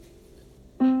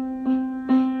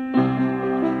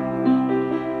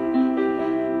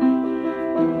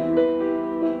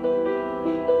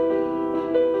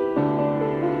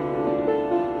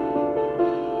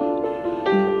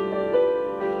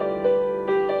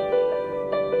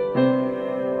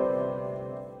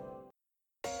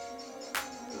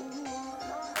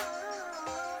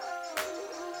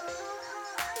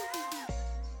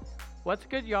What's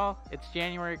good, y'all? It's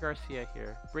January Garcia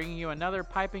here, bringing you another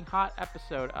piping hot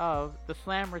episode of the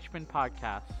Slam Richmond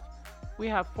podcast. We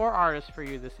have 4 artists for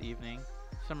you this evening,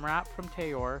 some rap from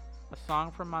TAOR, a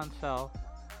song from Monsell,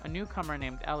 a newcomer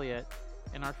named Elliot,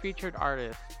 and our featured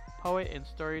artist, poet and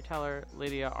storyteller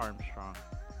Lydia Armstrong.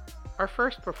 Our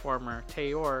first performer,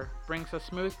 TAOR, brings a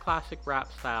smooth classic rap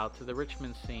style to the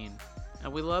Richmond scene,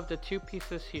 and we love the 2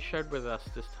 pieces he shared with us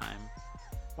this time.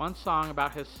 One song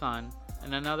about his son,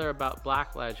 and another about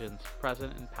black legends,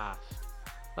 present and past.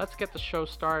 Let's get the show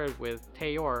started with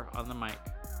TAOR on the mic.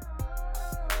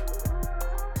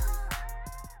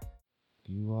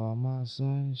 You are my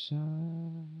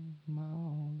sunshine, my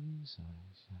only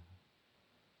sunshine.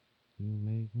 You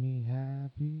make me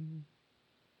happy,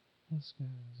 the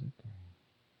skies are gray.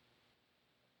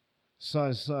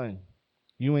 Son,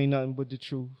 you ain't nothing but the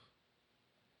truth.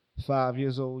 5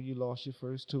 years old, you lost your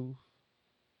first tooth.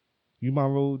 You my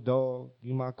road dog,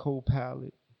 you my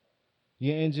co-pilot.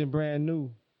 Your engine brand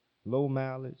new, low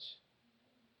mileage.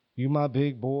 You my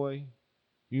big boy,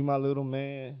 you my little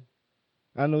man.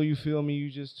 I know you feel me, you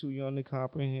just too young to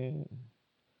comprehend.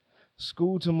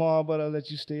 School tomorrow, but I'll let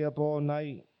you stay up all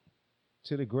night.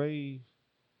 To the grave,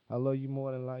 I love you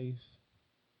more than life.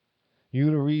 You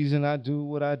the reason I do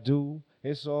what I do.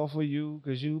 It's all for you,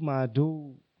 cause you my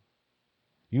dude.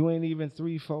 You ain't even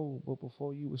 3-4, but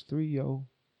before you was 3, yo.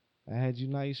 I had you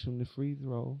nice from the free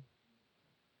throw.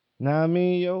 Now I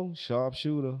mean, yo,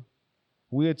 sharpshooter.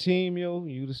 We a team, yo.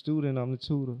 You the student, I'm the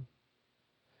tutor.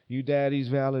 You daddy's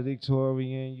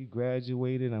valedictorian. You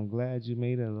graduated. I'm glad you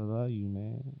made it. I love you,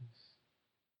 man.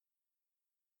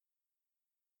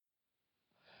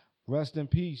 Rest in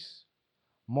peace.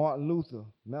 Martin Luther,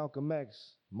 Malcolm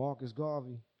X, Marcus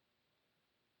Garvey.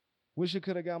 Wish I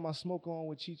could have got my smoke on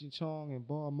with Cheech and Chong and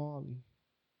Bob Marley.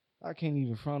 I can't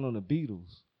even front on the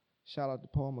Beatles. Shout out to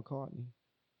Paul McCartney.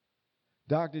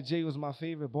 Dr. J was my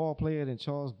favorite ball player than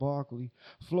Charles Barkley.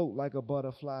 Float like a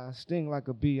butterfly, sting like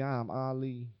a bee, I'm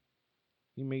Ali.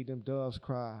 He made them doves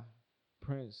cry.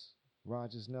 Prince,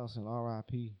 Rogers Nelson,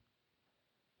 R.I.P.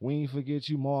 We ain't forget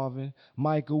you, Marvin.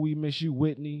 Michael, we miss you,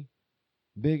 Whitney.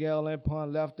 Big L and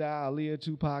Pun, Left Eye, Aaliyah,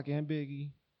 Tupac, and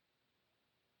Biggie.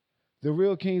 The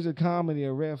real kings of comedy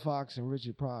are Red Fox and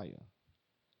Richard Pryor.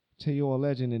 TAOR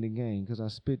legend in the game, cause I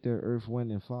spit their earth,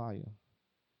 wind, and fire.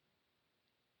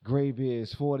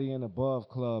 Graybeards, 40 and above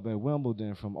club at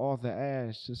Wimbledon, from Arthur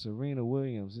Ashe to Serena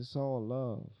Williams, it's all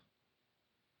love.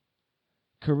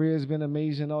 Career's been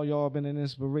amazing, all y'all been an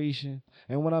inspiration.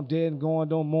 And when I'm dead and gone,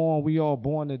 don't mourn, we all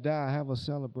born to die, have a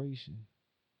celebration.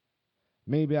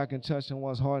 Maybe I can touch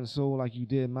someone's heart and soul like you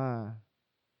did mine.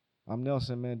 I'm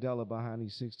Nelson Mandela behind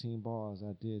these 16 bars,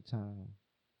 I did time.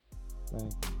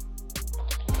 Thank you.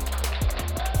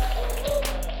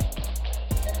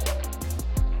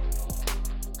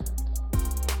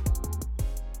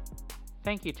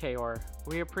 Thank you, TAOR.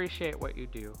 We appreciate what you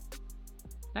do.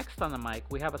 Next on the mic,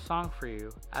 we have a song for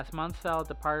you, as Monsell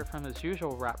departed from his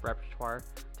usual rap repertoire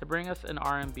to bring us an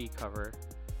R&B cover.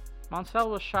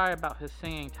 Monsell was shy about his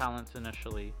singing talents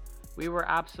initially. We were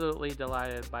absolutely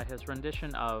delighted by his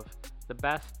rendition of The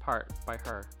Best Part by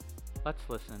her. Let's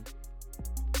listen.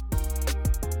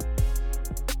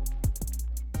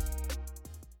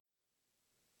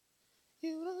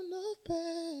 You don't know,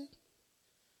 babe,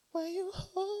 when you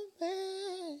hold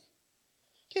me,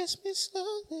 kiss me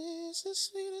slowly, it's the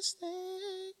sweetest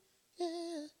thing,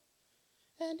 yeah,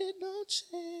 and it don't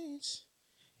change.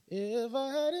 If I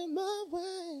had it my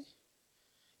way,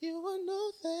 you would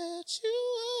know that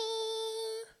you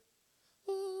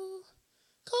are, ooh,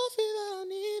 coffee that I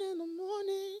need in the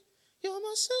morning. You're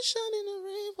my sunshine in the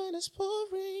rain when it's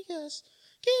pouring, yes.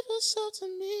 Give yourself to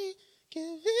me,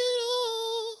 give it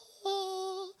all.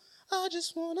 I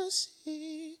just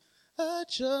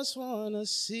wanna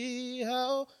see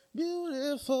how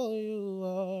beautiful you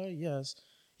are, yes.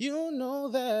 You know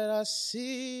that I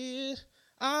see it.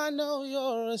 I know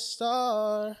you're a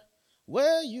star.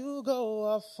 Where you go,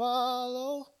 I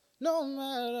follow, no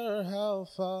matter how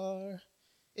far.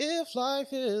 If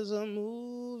life is a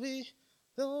movie,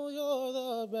 though you're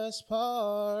the best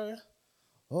part.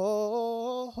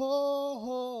 Oh, oh,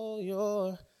 oh,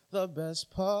 you're the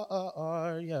best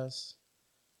part, yes.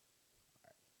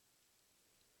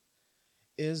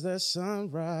 Is there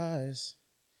sunrise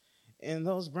in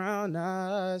those brown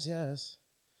eyes, yes.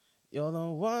 You're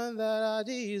the one that I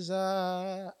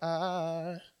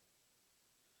desire.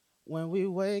 When we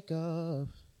wake up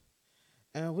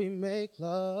and we make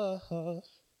love,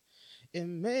 it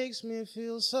makes me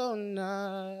feel so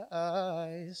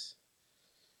nice.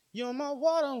 You're my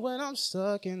water when I'm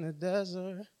stuck in the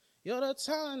desert. You're the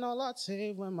Tylenol I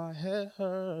take when my head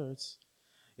hurts.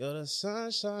 You're the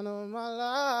sunshine of my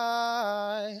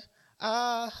life.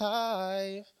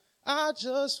 I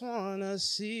just wanna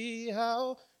see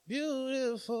how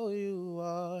beautiful you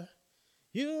are.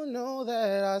 You know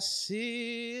that I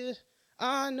see it.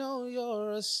 I know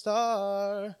you're a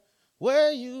star.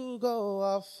 Where you go,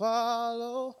 I'll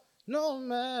follow, no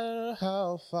matter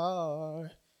how far.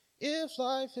 If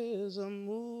life is a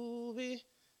movie,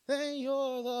 then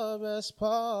you're the best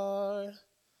part.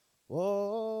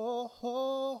 Whoa,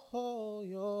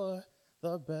 you're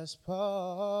the best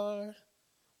part.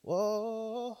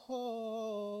 Whoa,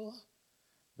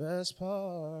 best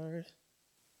part.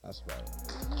 That's right.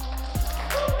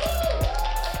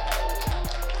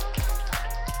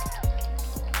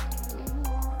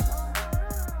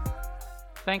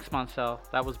 Thanks, Monsell.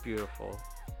 That was beautiful.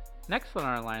 Next on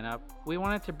our lineup, we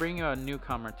wanted to bring you a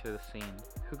newcomer to the scene,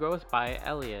 who goes by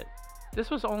Elliot. This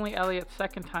was only Elliot's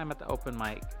second time at the open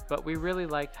mic, but we really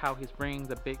liked how he's bringing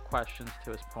the big questions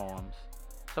to his poems,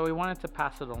 so we wanted to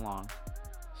pass it along.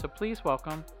 So please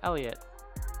welcome Elliot.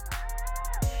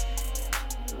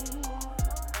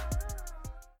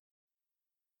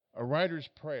 A Writer's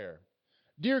Prayer.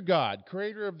 Dear God,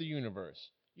 creator of the universe,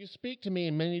 you speak to me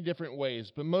in many different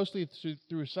ways, but mostly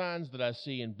through signs that I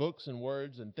see in books and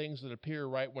words and things that appear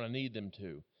right when I need them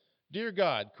to. Dear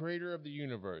God, creator of the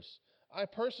universe, I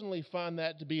personally find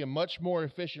that to be a much more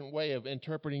efficient way of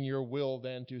interpreting your will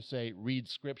than to, say, read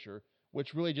scripture,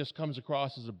 which really just comes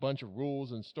across as a bunch of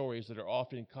rules and stories that are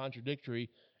often contradictory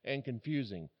and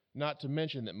confusing, not to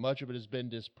mention that much of it has been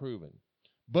disproven.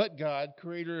 But God,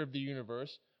 creator of the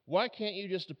universe, why can't you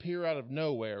just appear out of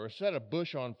nowhere or set a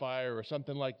bush on fire or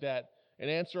something like that and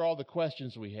answer all the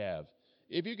questions we have?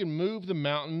 If you can move the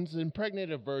mountains,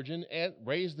 impregnate a virgin, and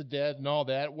raise the dead and all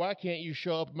that, why can't you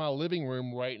show up in my living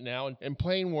room right now and in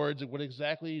plain words of what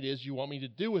exactly it is you want me to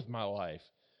do with my life?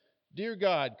 Dear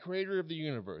God, creator of the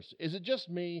universe, is it just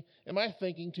me? Am I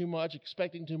thinking too much,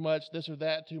 expecting too much, this or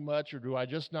that too much, or do I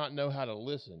just not know how to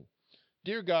listen?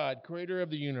 Dear God, creator of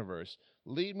the universe,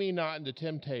 lead me not into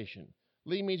temptation.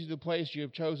 Lead me to the place you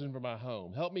have chosen for my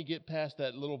home. Help me get past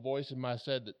that little voice in my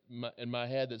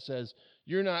head that says,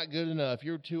 you're not good enough,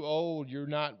 you're too old, you're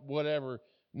not whatever,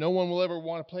 no one will ever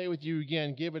want to play with you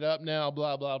again, give it up now,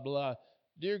 blah, blah, blah.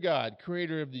 Dear God,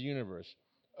 creator of the universe,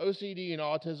 OCD and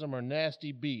autism are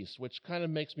nasty beasts, which kind of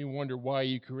makes me wonder why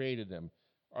you created them.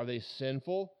 Are they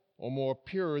sinful or more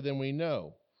pure than we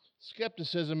know?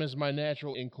 Skepticism is my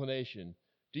natural inclination.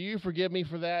 Do you forgive me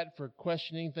for that, for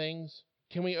questioning things?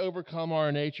 Can we overcome our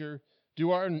nature?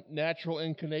 Do our natural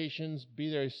inclinations,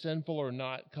 be they sinful or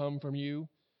not, come from you?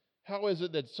 How is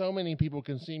it that so many people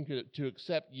can seem to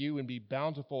accept you and be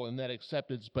bountiful in that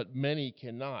acceptance, but many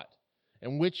cannot?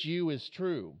 And which you is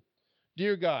true?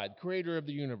 Dear God, creator of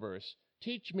the universe,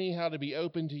 teach me how to be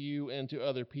open to you and to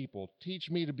other people.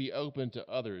 Teach me to be open to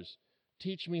others.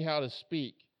 Teach me how to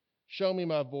speak. Show me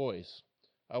my voice.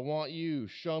 I want you.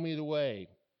 Show me the way.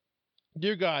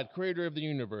 Dear God, creator of the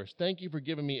universe, thank you for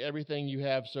giving me everything you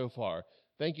have so far.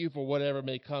 Thank you for whatever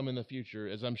may come in the future,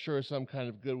 as I'm sure some kind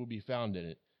of good will be found in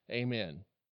it. Amen.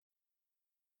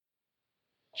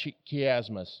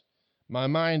 Chiasmus. My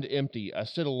mind empty, I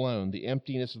sit alone. The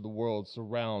emptiness of the world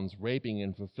surrounds, raping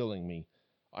and fulfilling me.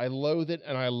 I loathe it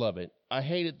and I love it. I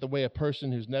hate it the way a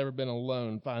person who's never been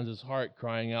alone finds his heart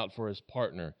crying out for his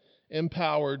partner.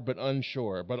 Empowered but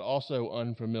unsure, but also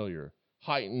unfamiliar,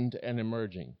 heightened and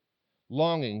emerging.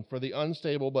 Longing for the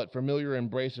unstable but familiar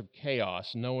embrace of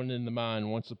chaos known in the mind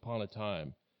once upon a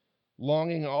time.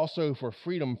 Longing also for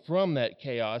freedom from that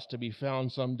chaos to be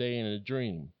found someday in a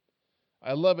dream.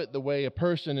 I love it the way a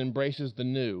person embraces the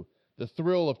new, the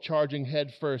thrill of charging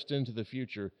headfirst into the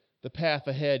future, the path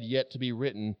ahead yet to be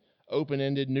written,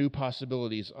 open-ended new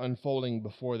possibilities unfolding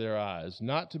before their eyes,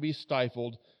 not to be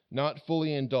stifled, not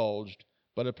fully indulged,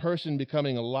 but a person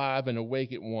becoming alive and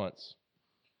awake at once.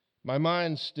 My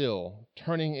mind still,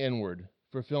 turning inward,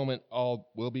 fulfillment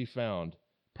all will be found,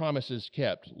 promises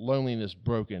kept, loneliness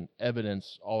broken,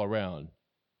 evidence all around.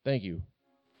 Thank you.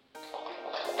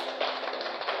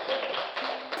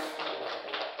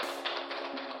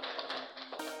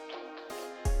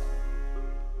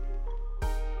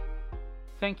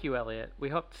 Thank you, Elliot. We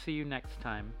hope to see you next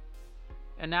time.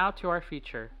 And now to our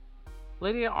feature.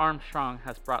 Lydia Armstrong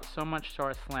has brought so much to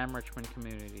our Slam Richmond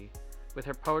community, with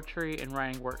her poetry and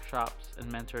writing workshops and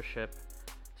mentorship,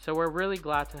 so we're really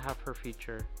glad to have her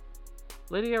feature.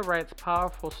 Lydia writes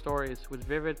powerful stories with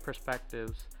vivid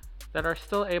perspectives that are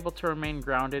still able to remain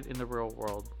grounded in the real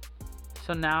world.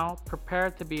 So now,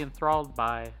 prepare to be enthralled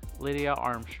by Lydia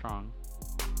Armstrong.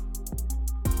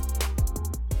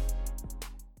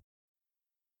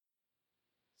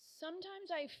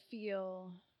 Sometimes I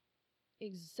feel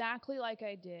exactly like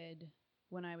I did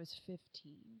when I was 15.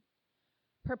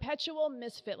 Perpetual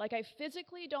misfit, like I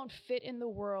physically don't fit in the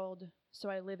world, so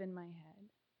I live in my head.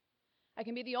 I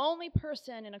can be the only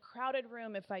person in a crowded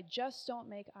room if I just don't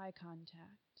make eye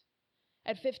contact.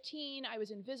 At 15, I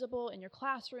was invisible in your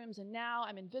classrooms, and now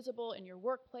I'm invisible in your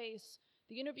workplace.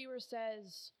 The interviewer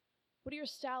says, "What are your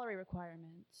salary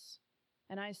requirements?"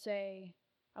 And I say,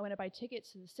 "I want to buy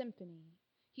tickets to the symphony."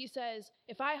 He says,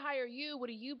 "If I hire you, what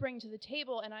do you bring to the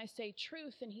table?" And I say,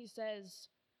 "Truth." And he says,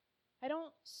 "I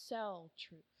don't sell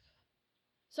truth."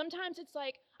 Sometimes it's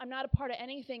like I'm not a part of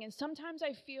anything, and sometimes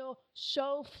I feel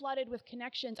so flooded with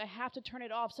connections, I have to turn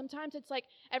it off. Sometimes it's like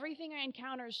everything I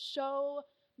encounter is so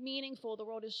meaningful, the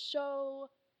world is so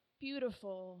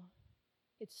beautiful,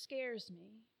 it scares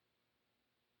me.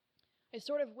 I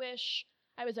sort of wish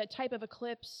I was that type of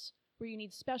eclipse where you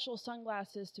need special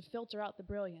sunglasses to filter out the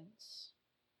brilliance.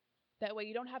 That way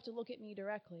you don't have to look at me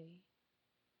directly.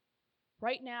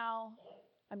 Right now,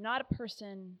 I'm not a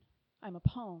person, I'm a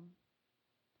poem.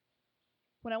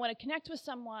 When I want to connect with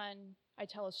someone, I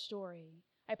tell a story.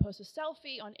 I post a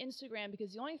selfie on Instagram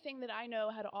because the only thing that I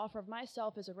know how to offer of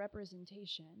myself is a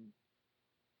representation.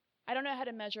 I don't know how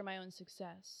to measure my own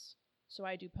success, so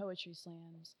I do poetry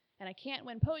slams. And I can't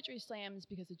win poetry slams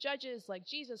because the judges like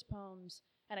Jesus poems,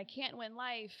 and I can't win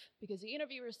life because the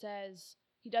interviewer says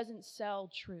he doesn't sell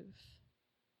truth.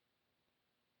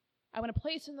 I want a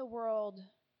place in the world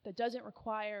that doesn't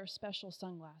require special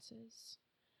sunglasses.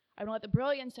 I want to let the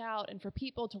brilliance out and for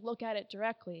people to look at it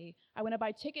directly. I want to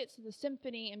buy tickets to the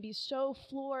symphony and be so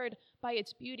floored by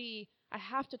its beauty, I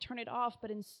have to turn it off, but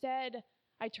instead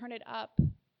I turn it up,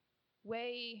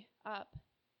 way up,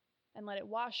 and let it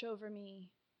wash over me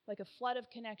like a flood of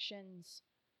connections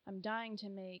I'm dying to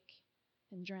make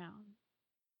and drown.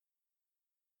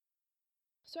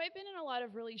 So I've been in a lot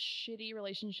of really shitty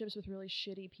relationships with really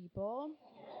shitty people.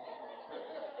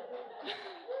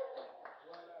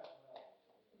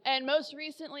 And most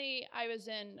recently, I was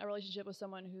in a relationship with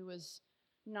someone who was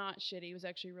not shitty. He was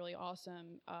actually really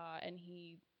awesome, and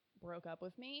he broke up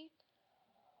with me.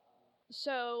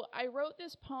 So I wrote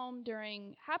this poem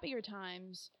during happier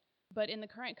times, but in the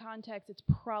current context, it's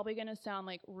probably going to sound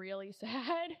like really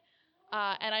sad,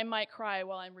 and I might cry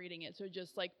while I'm reading it. So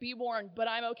just like be warned, but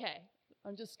I'm okay.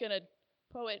 I'm just going to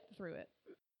poet through it.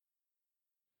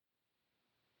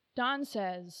 Don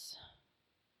says,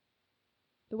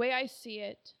 "The way I see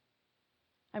it,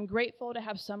 I'm grateful to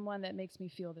have someone that makes me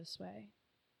feel this way.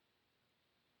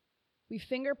 We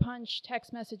finger punch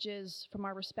text messages from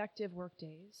our respective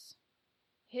workdays.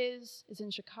 His is in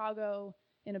Chicago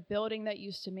in a building that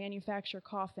used to manufacture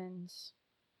coffins.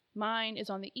 Mine is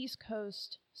on the East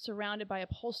Coast, surrounded by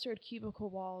upholstered cubicle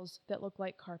walls that look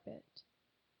like carpet.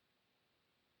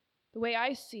 The way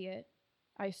I see it,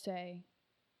 I say,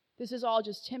 this is all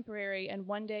just temporary and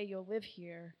one day you'll live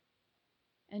here."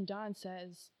 And Don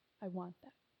says, "I want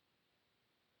that."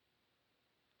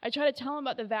 I try to tell him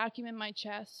about the vacuum in my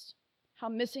chest, how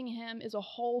missing him is a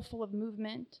hole full of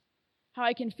movement, how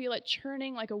I can feel it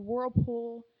churning like a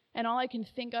whirlpool, and all I can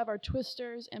think of are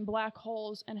twisters and black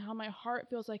holes, and how my heart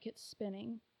feels like it's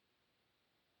spinning.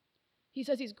 He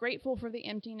says he's grateful for the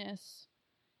emptiness,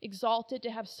 exalted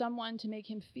to have someone to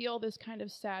make him feel this kind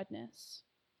of sadness.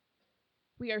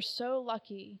 We are so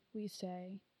lucky, we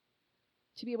say,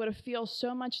 to be able to feel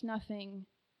so much nothing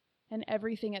and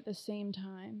everything at the same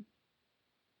time.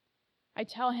 I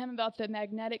tell him about the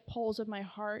magnetic poles of my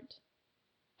heart,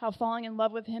 how falling in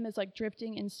love with him is like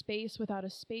drifting in space without a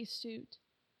spacesuit,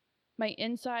 my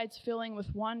insides filling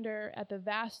with wonder at the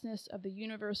vastness of the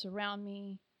universe around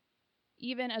me,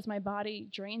 even as my body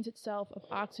drains itself of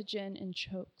oxygen and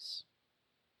chokes.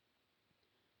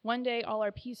 One day all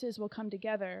our pieces will come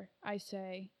together, I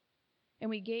say, and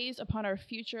we gaze upon our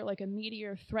future like a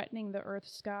meteor threatening the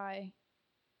Earth's sky,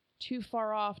 too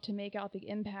far off to make out the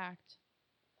impact,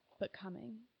 but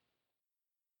coming.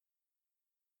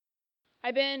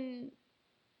 I've been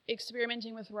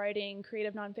experimenting with writing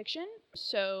creative nonfiction.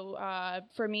 So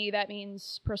for me, that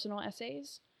means personal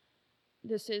essays.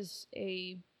 This is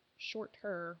a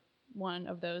shorter one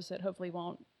of those that hopefully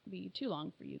won't be too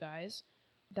long for you guys.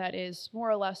 That is more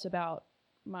or less about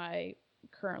my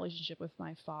current relationship with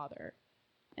my father,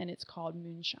 and it's called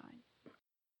Moonshine.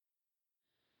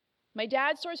 My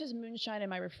dad stores his moonshine in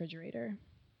my refrigerator.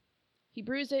 He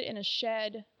brews it in a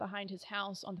shed behind his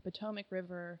house on the Potomac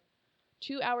River,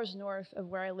 2 hours north of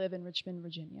where I live in Richmond,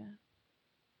 Virginia.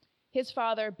 His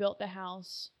father built the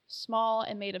house, small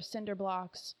and made of cinder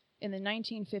blocks, in the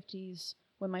 1950s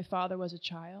when my father was a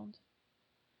child.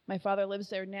 My father lives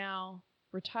there now,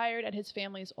 retired at his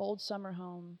family's old summer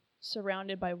home,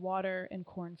 surrounded by water and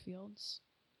cornfields.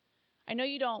 I know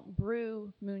you don't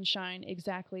brew moonshine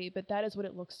exactly, but that is what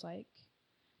it looks like.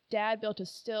 Dad built a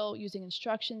still using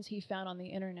instructions he found on the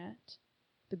internet.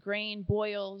 The grain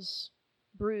boils,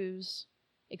 brews,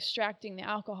 extracting the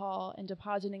alcohol and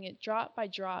depositing it drop by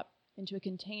drop into a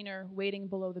container waiting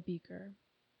below the beaker.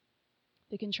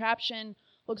 The contraption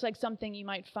looks like something you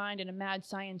might find in a mad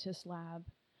scientist lab,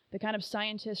 the kind of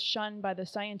scientist shunned by the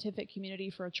scientific community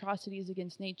for atrocities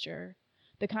against nature,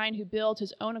 the kind who builds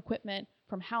his own equipment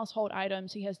from household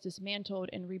items he has dismantled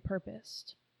and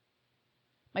repurposed.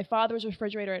 My father's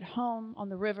refrigerator at home on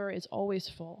the river is always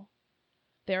full.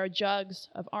 There are jugs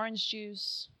of orange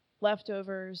juice,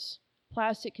 leftovers,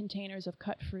 plastic containers of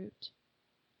cut fruit,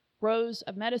 rows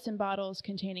of medicine bottles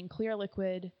containing clear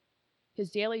liquid,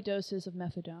 his daily doses of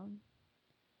methadone.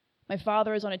 My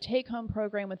father is on a take-home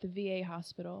program with the VA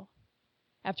hospital.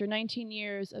 After 19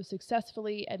 years of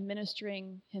successfully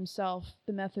administering himself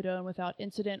the methadone without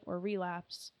incident or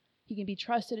relapse, he can be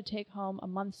trusted to take home a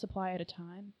month's supply at a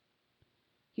time.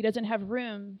 He doesn't have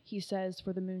room, he says,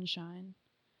 for the moonshine.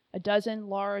 12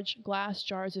 large glass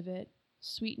jars of it,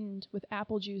 sweetened with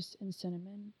apple juice and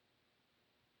cinnamon.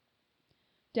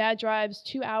 Dad drives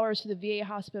 2 hours to the VA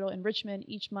hospital in Richmond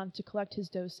each month to collect his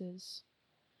doses.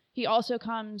 He also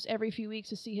comes every few weeks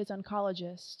to see his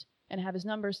oncologist and have his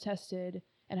numbers tested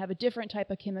and have a different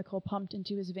type of chemical pumped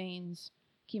into his veins,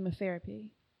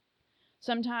 chemotherapy.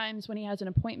 Sometimes when he has an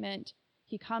appointment,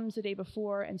 he comes the day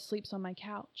before and sleeps on my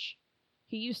couch.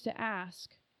 He used to ask,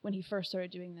 when he first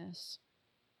started doing this,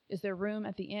 "Is there room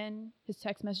at the inn?" his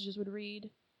text messages would read.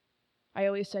 I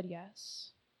always said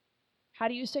yes. How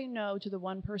do you say no to the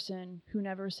one person who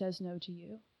never says no to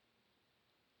you?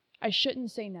 I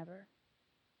shouldn't say never.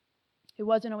 It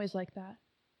wasn't always like that.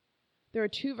 There are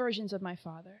 2 versions of my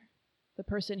father, the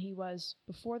person he was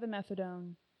before the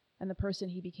methadone and the person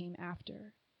he became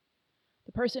after.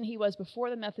 The person he was before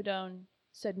the methadone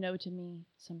said no to me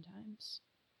sometimes.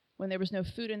 When there was no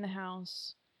food in the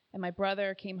house and my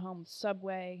brother came home with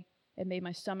Subway, it made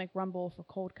my stomach rumble for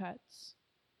cold cuts.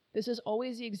 This is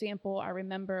always the example I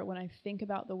remember when I think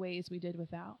about the ways we did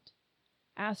without.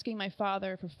 Asking my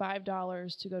father for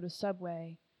 $5 to go to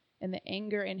Subway and the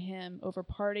anger in him over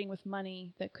parting with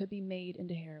money that could be made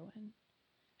into heroin.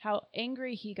 How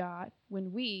angry he got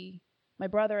when we, my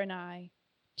brother and I,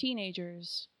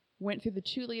 teenagers, went through the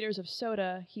 2 liters of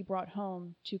soda he brought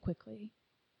home too quickly.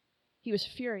 He was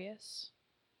furious.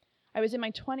 I was in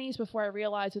my 20s before I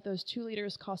realized that those 2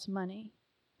 liters cost money.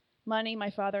 Money my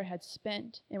father had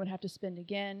spent and would have to spend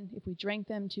again if we drank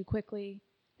them too quickly,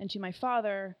 and to my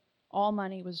father, all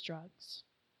money was drugs.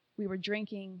 We were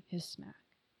drinking his smack.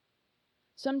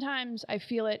 Sometimes I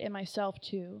feel it in myself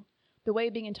too, the way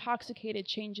being intoxicated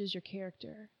changes your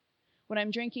character. When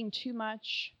I'm drinking too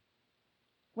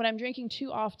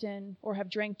often or have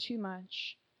drank too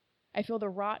much, I feel the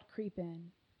rot creep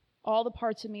in, all the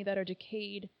parts of me that are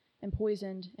decayed and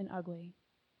poisoned and ugly.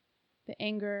 The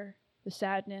anger, the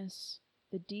sadness,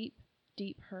 the deep,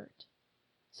 deep hurt.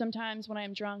 Sometimes when I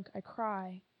am drunk, I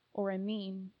cry or I'm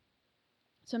mean.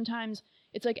 Sometimes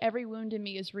it's like every wound in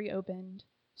me is reopened,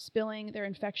 spilling their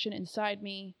infection inside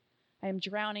me. I am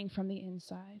drowning from the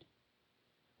inside.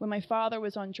 When my father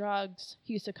was on drugs,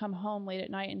 he used to come home late at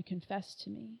night and confess to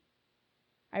me.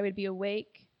 I would be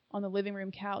awake on the living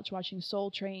room couch watching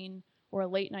Soul Train or a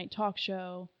late night talk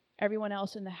show, everyone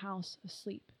else in the house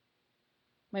asleep.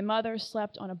 My mother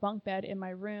slept on a bunk bed in my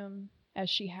room as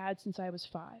she had since I was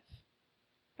 5.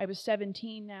 I was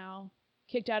 17 now,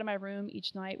 kicked out of my room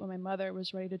each night when my mother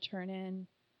was ready to turn in,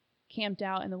 camped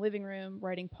out in the living room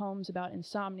writing poems about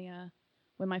insomnia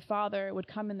when my father would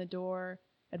come in the door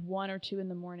at 1 or 2 in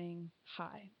the morning,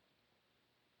 high.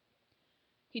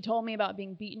 He told me about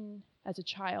being beaten as a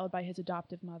child by his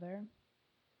adoptive mother,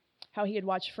 how he had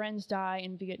watched friends die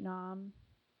in Vietnam,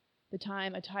 the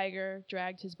time a tiger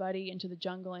dragged his buddy into the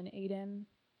jungle and ate him,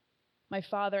 my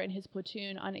father and his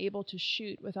platoon unable to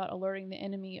shoot without alerting the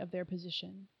enemy of their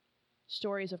position,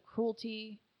 stories of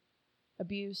cruelty,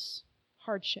 abuse,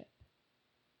 hardship.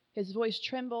 His voice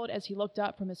trembled as he looked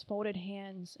up from his folded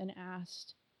hands and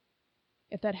asked,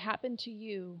 "If that happened to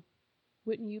you,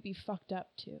 wouldn't you be fucked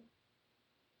up too?"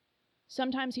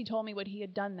 Sometimes he told me what he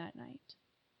had done that night,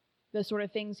 the sort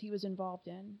of things he was involved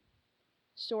in,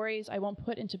 stories I won't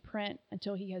put into print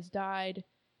until he has died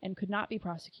and could not be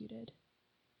prosecuted,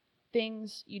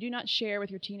 things you do not share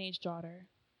with your teenage daughter,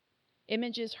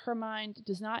 images her mind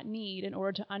does not need in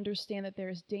order to understand that there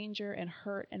is danger and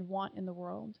hurt and want in the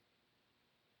world.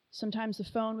 Sometimes the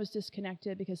phone was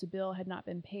disconnected because the bill had not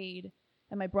been paid,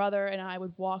 and my brother and I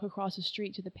would walk across the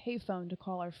street to the payphone to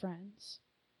call our friends.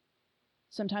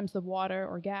 Sometimes the water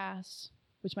or gas,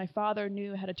 which my father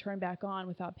knew how to turn back on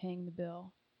without paying the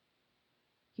bill.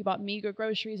 He bought meager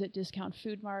groceries at discount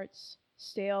food marts,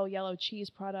 stale yellow cheese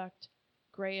product,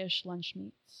 grayish lunch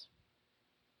meats.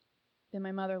 Then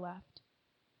my mother left,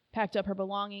 packed up her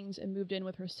belongings, and moved in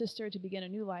with her sister to begin a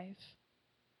new life.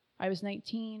 I was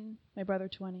 19, my brother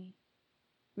 20.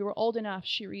 We were old enough,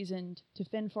 she reasoned, to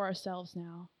fend for ourselves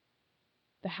now.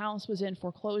 The house was in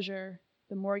foreclosure,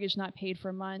 the mortgage not paid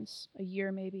for months, a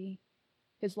year maybe.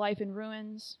 His life in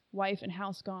ruins, wife and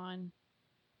house gone.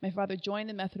 My father joined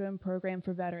the methadone program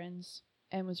for veterans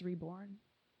and was reborn.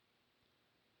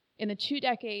 In the 2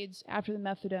 decades after the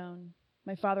methadone,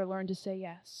 my father learned to say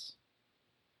yes.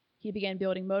 He began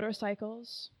building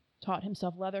motorcycles, taught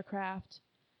himself leathercraft,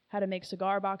 how to make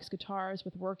cigar box guitars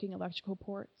with working electrical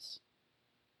ports.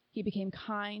 He became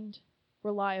kind,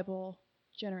 reliable,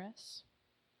 generous.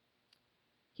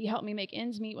 He helped me make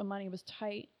ends meet when money was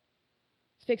tight,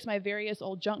 fixed my various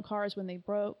old junk cars when they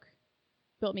broke,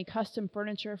 built me custom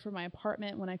furniture for my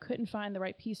apartment when I couldn't find the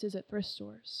right pieces at thrift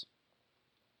stores.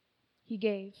 He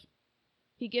gave.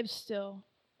 He gives still,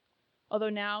 although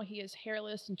now he is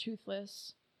hairless and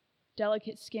toothless,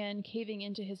 delicate skin caving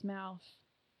into his mouth,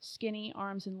 skinny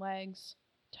arms and legs,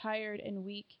 tired and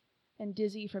weak and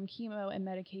dizzy from chemo and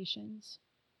medications.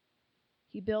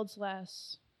 He builds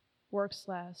less, works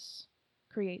less,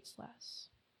 creates less.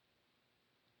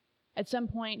 At some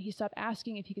point, he stopped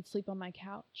asking if he could sleep on my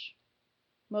couch.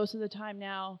 Most of the time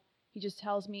now, he just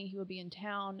tells me he will be in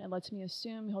town and lets me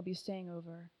assume he'll be staying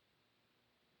over.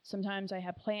 Sometimes I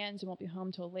have plans and won't be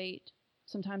home till late.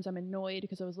 Sometimes I'm annoyed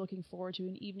because I was looking forward to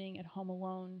an evening at home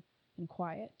alone and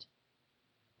quiet.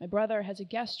 My brother has a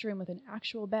guest room with an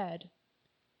actual bed,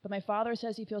 but my father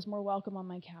says he feels more welcome on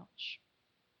my couch.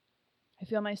 I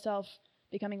feel myself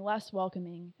becoming less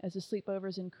welcoming as the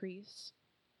sleepovers increase.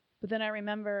 But then I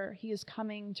remember he is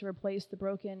coming to replace the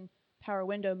broken power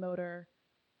window motor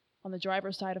on the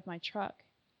driver's side of my truck.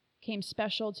 Came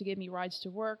special to give me rides to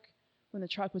work when the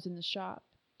truck was in the shop,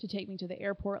 to take me to the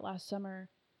airport last summer.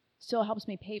 Still helps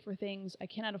me pay for things I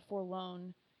cannot afford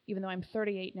alone, even though I'm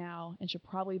 38 now and should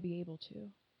probably be able to.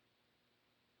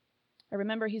 I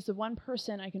remember he's the one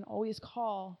person I can always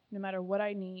call no matter what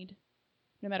I need,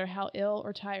 no matter how ill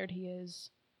or tired he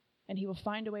is, and he will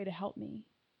find a way to help me.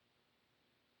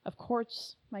 Of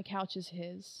course, my couch is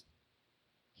his.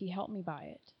 He helped me buy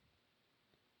it.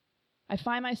 I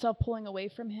find myself pulling away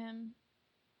from him,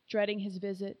 dreading his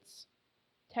visits,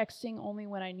 texting only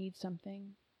when I need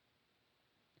something.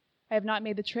 I have not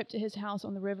made the trip to his house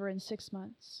on the river in 6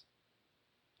 months.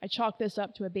 I chalk this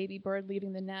up to a baby bird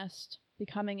leaving the nest,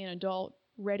 becoming an adult,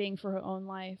 readying for her own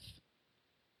life.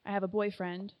 I have a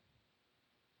boyfriend.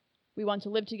 We want to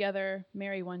live together,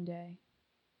 marry one day.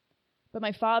 But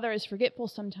my father is forgetful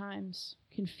sometimes,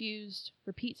 confused,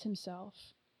 repeats himself.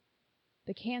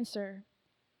 The cancer,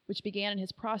 which began in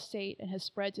his prostate and has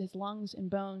spread to his lungs and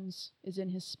bones, is in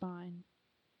his spine.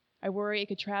 I worry it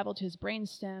could travel to his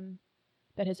brainstem,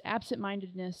 that his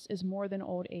absent-mindedness is more than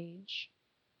old age.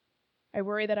 I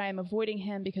worry that I am avoiding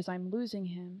him because I'm losing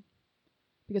him,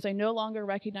 because I no longer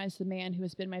recognize the man who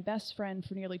has been my best friend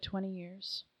for nearly 20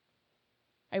 years.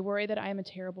 I worry that I am a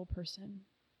terrible person.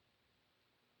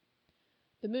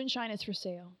 The moonshine is for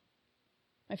sale.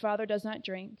 My father does not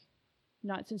drink,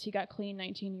 not since he got clean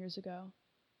 19 years ago.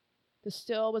 The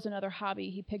still was another hobby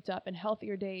he picked up in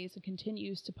healthier days and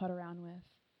continues to putt around with.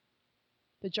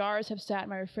 The jars have sat in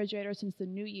my refrigerator since the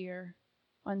new year,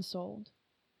 unsold.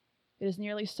 It is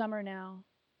nearly summer now,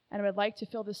 and I would like to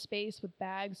fill the space with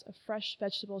bags of fresh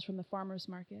vegetables from the farmer's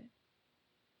market.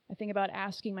 I think about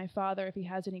asking my father if he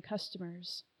has any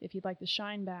customers, if he'd like the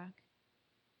shine back.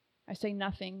 I say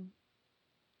nothing.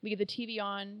 Leave the TV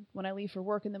on when I leave for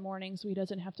work in the morning so he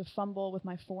doesn't have to fumble with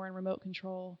my foreign remote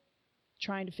control,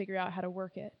 trying to figure out how to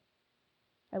work it.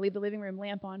 I leave the living room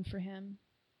lamp on for him.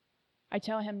 I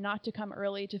tell him not to come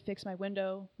early to fix my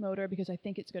window motor because I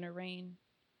think it's going to rain.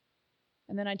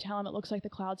 And then I tell him it looks like the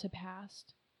clouds have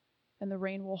passed and the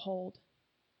rain will hold.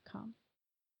 Come.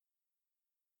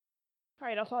 All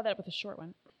right, I'll follow that up with a short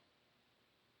one.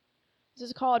 This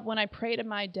is called When I Pray to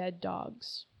My Dead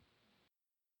Dogs.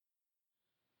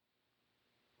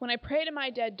 When I pray to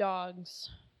my dead dogs,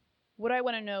 what I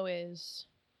want to know is,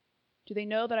 do they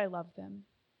know that I love them?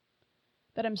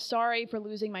 That I'm sorry for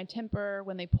losing my temper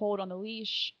when they pulled on the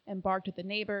leash and barked at the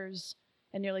neighbors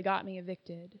and nearly got me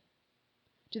evicted?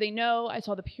 Do they know I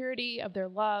saw the purity of their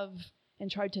love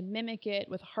and tried to mimic it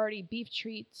with hearty beef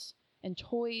treats and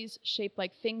toys shaped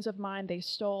like things of mine they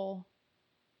stole?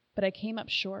 But I came up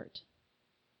short,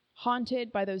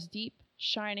 haunted by those deep,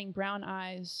 shining brown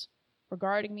eyes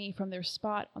regarding me from their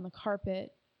spot on the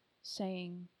carpet,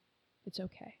 saying, "It's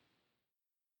okay."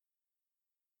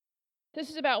 This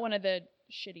is about one of the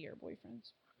shittier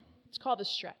boyfriends. It's called The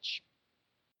Stretch.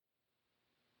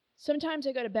 Sometimes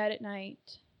I go to bed at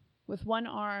night with one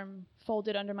arm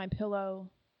folded under my pillow,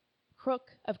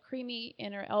 crook of creamy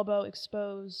inner elbow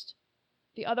exposed,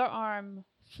 the other arm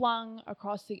flung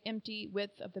across the empty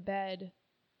width of the bed,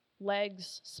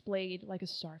 legs splayed like a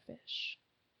starfish.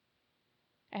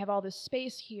 I have all this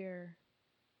space here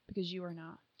because you are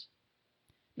not.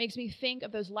 Makes me think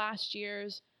of those last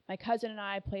years my cousin and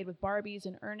I played with Barbies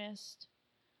in earnest.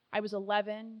 I was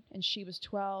 11 and she was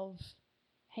 12,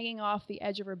 hanging off the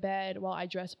edge of her bed while I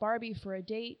dressed Barbie for a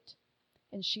date,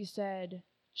 and she said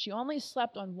she only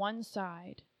slept on one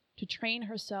side to train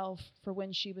herself for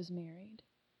when she was married.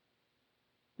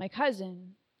 My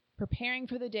cousin, preparing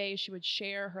for the day she would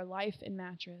share her life and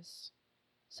mattress,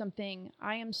 something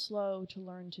I am slow to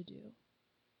learn to do.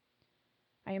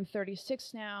 I am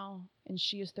 36 now, and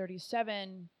she is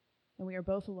 37, and we are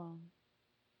both alone.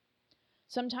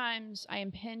 Sometimes I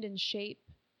am pinned in shape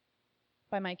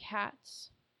by my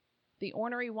cats, the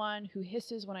ornery one who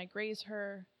hisses when I graze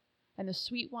her, and the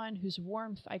sweet one whose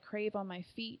warmth I crave on my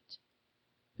feet,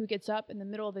 who gets up in the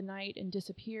middle of the night and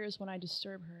disappears when I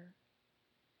disturb her.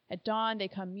 At dawn, they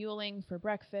come mewling for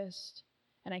breakfast,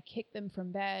 and I kick them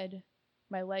from bed,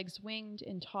 my legs winged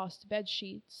in tossed bed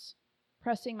sheets,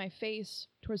 pressing my face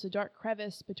towards the dark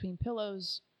crevice between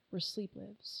pillows where sleep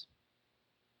lives.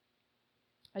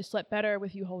 I slept better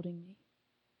with you holding me.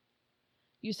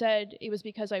 You said it was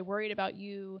because I worried about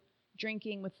you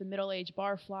drinking with the middle-aged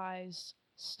barflies,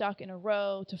 stuck in a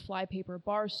row to flypaper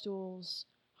bar stools,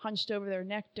 hunched over their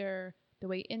nectar the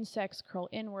way insects curl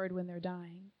inward when they're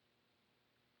dying.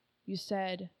 You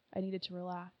said I needed to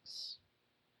relax.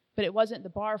 But it wasn't the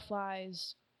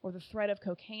barflies or the thread of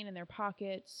cocaine in their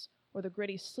pockets or the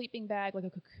gritty sleeping bag like a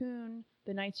cocoon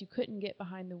the nights you couldn't get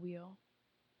behind the wheel.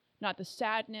 Not the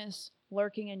sadness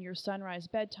lurking in your sunrise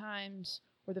bedtimes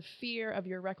or the fear of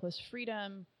your reckless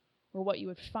freedom or what you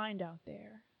would find out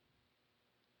there.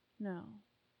 No.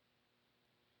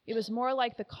 It was more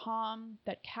like the calm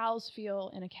that cows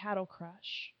feel in a cattle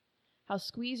crush, how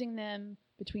squeezing them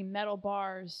between metal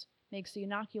bars makes the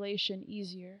inoculation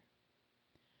easier.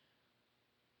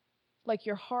 Like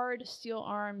your hard steel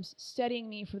arms steadying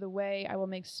me for the way I will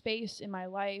make space in my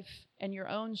life, and your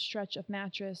own stretch of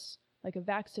mattress like a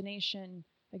vaccination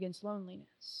against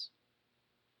loneliness.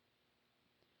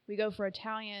 We go for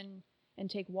Italian and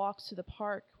take walks to the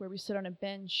park where we sit on a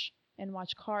bench and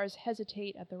watch cars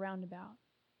hesitate at the roundabout.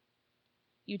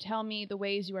 You tell me the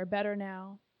ways you are better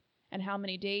now and how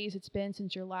many days it's been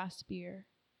since your last beer.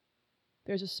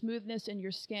 There's a smoothness in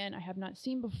your skin I have not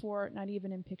seen before, not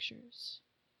even in pictures.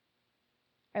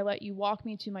 I let you walk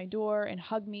me to my door and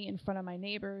hug me in front of my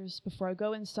neighbors before I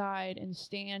go inside and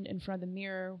stand in front of the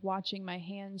mirror watching my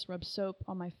hands rub soap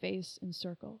on my face in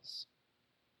circles.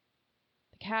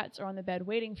 The cats are on the bed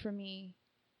waiting for me,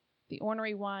 the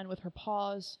ornery one with her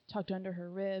paws tucked under her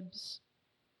ribs,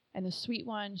 and the sweet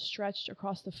one stretched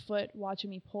across the foot watching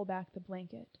me pull back the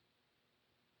blanket.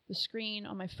 The screen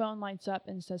on my phone lights up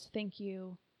and says, "Thank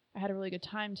you. I had a really good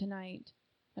time tonight,"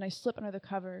 and I slip under the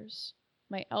covers,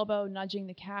 my elbow nudging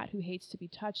the cat who hates to be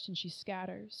touched, and she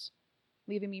scatters,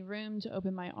 leaving me room to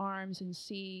open my arms and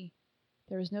see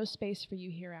there is no space for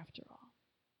you here after all.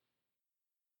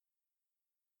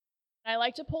 I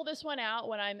like to pull this one out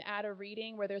when I'm at a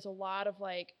reading where there's a lot of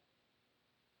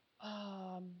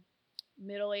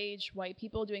middle-aged white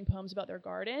people doing poems about their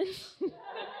gardens.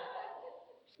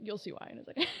 You'll see why in a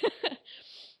second.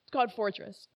 It's called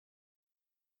Fortress.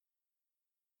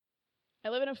 I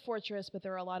live in a fortress, but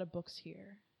there are a lot of books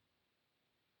here.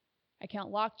 I count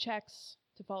lock checks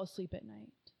to fall asleep at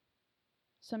night.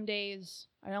 Some days,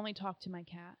 I only talk to my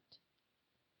cat.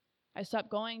 I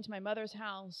stopped going to my mother's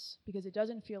house because it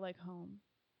doesn't feel like home.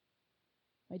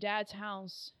 My dad's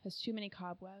house has too many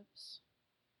cobwebs.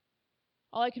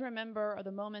 All I can remember are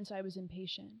the moments I was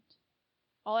impatient.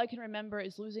 All I can remember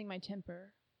is losing my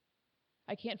temper.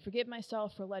 I can't forgive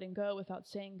myself for letting go without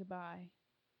saying goodbye.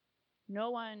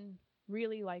 No one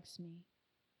really likes me.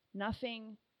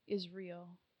 Nothing is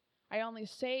real. I only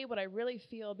say what I really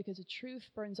feel because the truth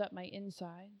burns up my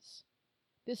insides.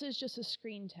 This is just a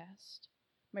screen test.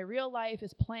 My real life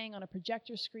is playing on a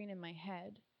projector screen in my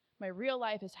head. My real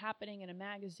life is happening in a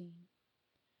magazine.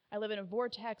 I live in a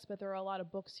vortex, but there are a lot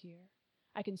of books here.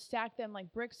 I can stack them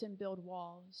like bricks and build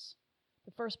walls.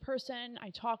 The first person I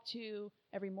talk to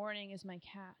every morning is my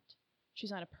cat.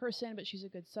 She's not a person, but she's a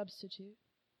good substitute.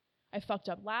 I fucked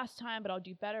up last time, but I'll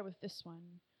do better with this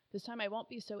one. This time I won't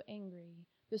be so angry.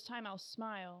 This time I'll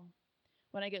smile.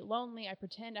 When I get lonely, I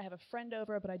pretend I have a friend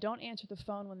over, but I don't answer the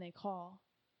phone when they call.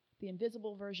 The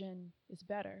invisible version is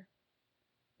better.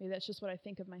 Maybe that's just what I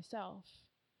think of myself.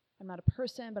 I'm not a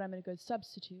person, but I'm a good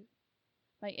substitute.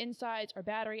 My insides are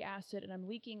battery acid, and I'm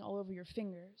leaking all over your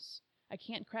fingers. I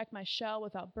can't crack my shell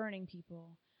without burning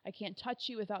people. I can't touch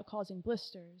you without causing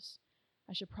blisters.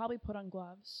 I should probably put on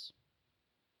gloves.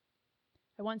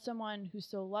 I want someone who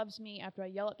still loves me after I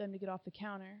yell at them to get off the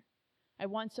counter. I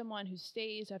want someone who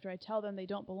stays after I tell them they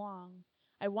don't belong.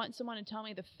 I want someone to tell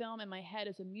me the film in my head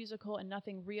is a musical and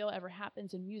nothing real ever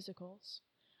happens in musicals.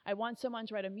 I want someone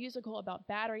to write a musical about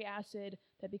battery acid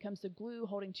that becomes the glue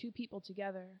holding two people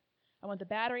together. I want the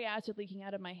battery acid leaking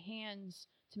out of my hands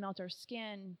to melt our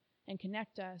skin and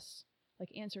connect us like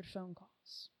answered phone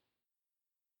calls.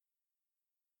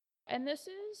 And this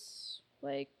is,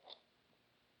 like,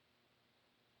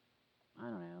 I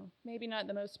don't know, maybe not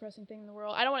the most depressing thing in the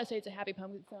world. I don't want to say it's a happy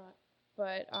poem, it's not.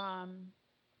 But I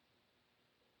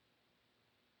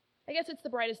guess it's the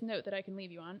brightest note that I can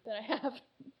leave you on, that I have.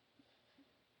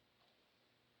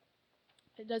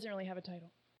 It doesn't really have a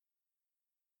title.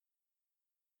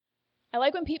 I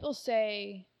like when people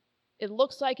say, it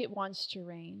looks like it wants to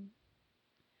rain.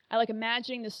 I like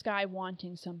imagining the sky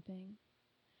wanting something.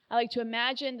 I like to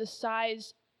imagine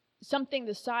something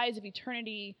the size of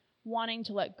eternity wanting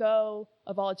to let go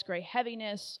of all its gray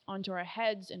heaviness onto our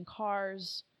heads and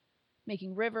cars,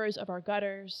 making rivers of our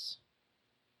gutters.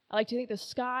 I like to think the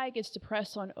sky gets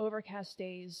depressed on overcast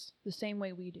days the same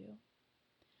way we do.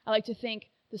 I like to think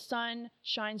the sun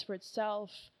shines for itself,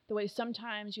 the way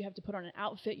sometimes you have to put on an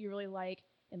outfit you really like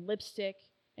and lipstick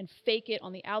and fake it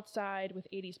on the outside with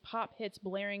 80s pop hits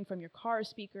blaring from your car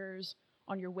speakers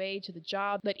on your way to the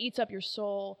job that eats up your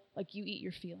soul like you eat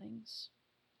your feelings.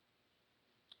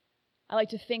 I like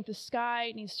to think the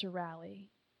sky needs to rally.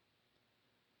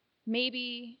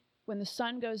 Maybe when the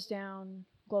sun goes down,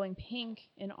 glowing pink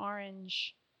and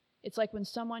orange, it's like when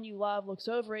someone you love looks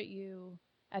over at you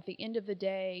at the end of the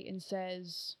day and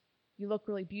says, "You look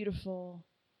really beautiful,"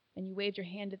 and you wave your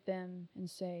hand at them and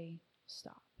say,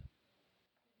 "Stop."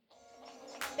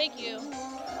 Thank you.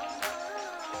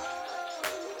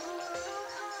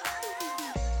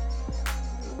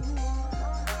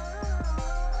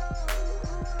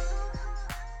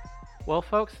 Well,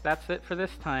 folks, that's it for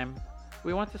this time.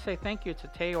 We want to say thank you to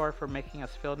TAOR for making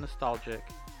us feel nostalgic,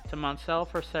 to Monsell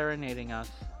for serenading us,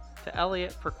 to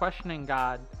Elliot for questioning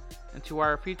God, and to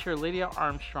our feature Lydia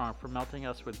Armstrong for melting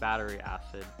us with battery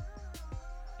acid.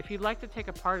 If you'd like to take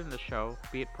a part in the show,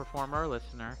 be it performer or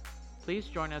listener, please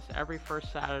join us every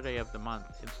first Saturday of the month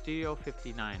in Studio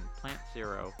 59, Plant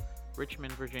Zero,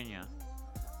 Richmond, Virginia.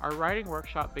 Our writing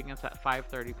workshop begins at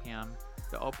 5:30 p.m.,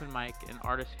 the open mic and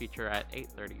artist feature at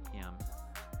 8:30 p.m.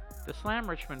 The Slam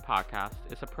Richmond podcast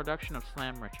is a production of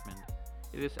Slam Richmond.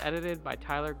 It is edited by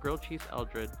Tyler Grillcheese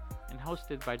Eldred and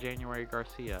hosted by January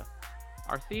Garcia.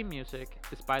 Our theme music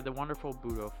is by the wonderful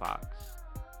Budo Fox.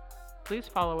 Please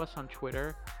follow us on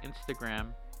Twitter,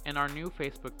 Instagram, and our new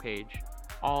Facebook page,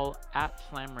 all at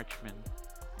Slam Richmond,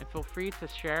 and feel free to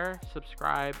share,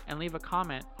 subscribe, and leave a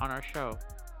comment on our show.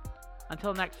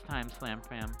 Until next time, Slam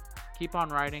fam, keep on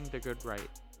writing the good right.